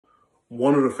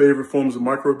One of the favorite forms of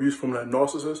microabuse from that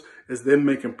narcissist is them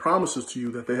making promises to you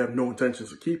that they have no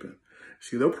intentions of keeping.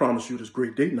 See, they'll promise you this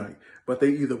great date night, but they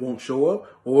either won't show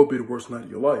up or it'll be the worst night of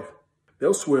your life.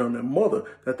 They'll swear on their mother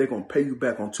that they're going to pay you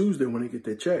back on Tuesday when they get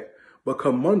their check, but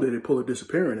come Monday, they pull a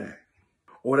disappearing act.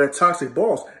 Or that toxic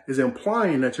boss is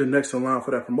implying that you're next in line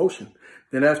for that promotion.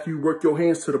 Then after you work your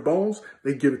hands to the bones,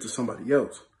 they give it to somebody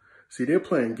else. See, they're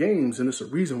playing games, and it's a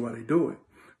reason why they do it.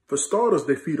 For starters,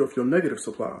 they feed off your negative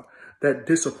supply, that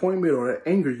disappointment or that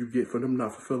anger you get for them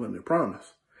not fulfilling their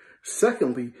promise.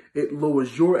 Secondly, it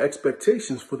lowers your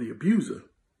expectations for the abuser,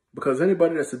 because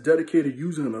anybody that's a dedicated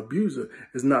user and abuser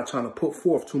is not trying to put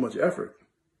forth too much effort.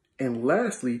 And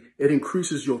lastly, it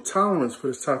increases your tolerance for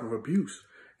this type of abuse.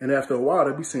 And after a while,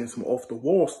 they'll be saying some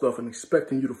off-the-wall stuff and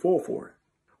expecting you to fall for it.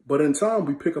 But in time,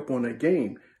 we pick up on that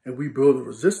game and we build a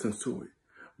resistance to it.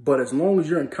 But as long as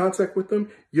you're in contact with them,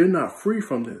 you're not free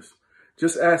from this.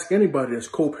 Just ask anybody that's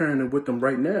co-parenting with them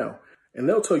right now, and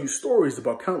they'll tell you stories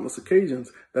about countless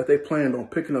occasions that they planned on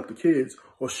picking up the kids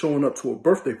or showing up to a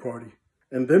birthday party,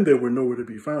 and then they were nowhere to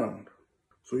be found.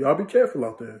 So y'all be careful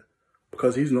out there,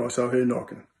 because he's narcs out here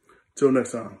knocking. Till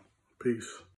next time, peace.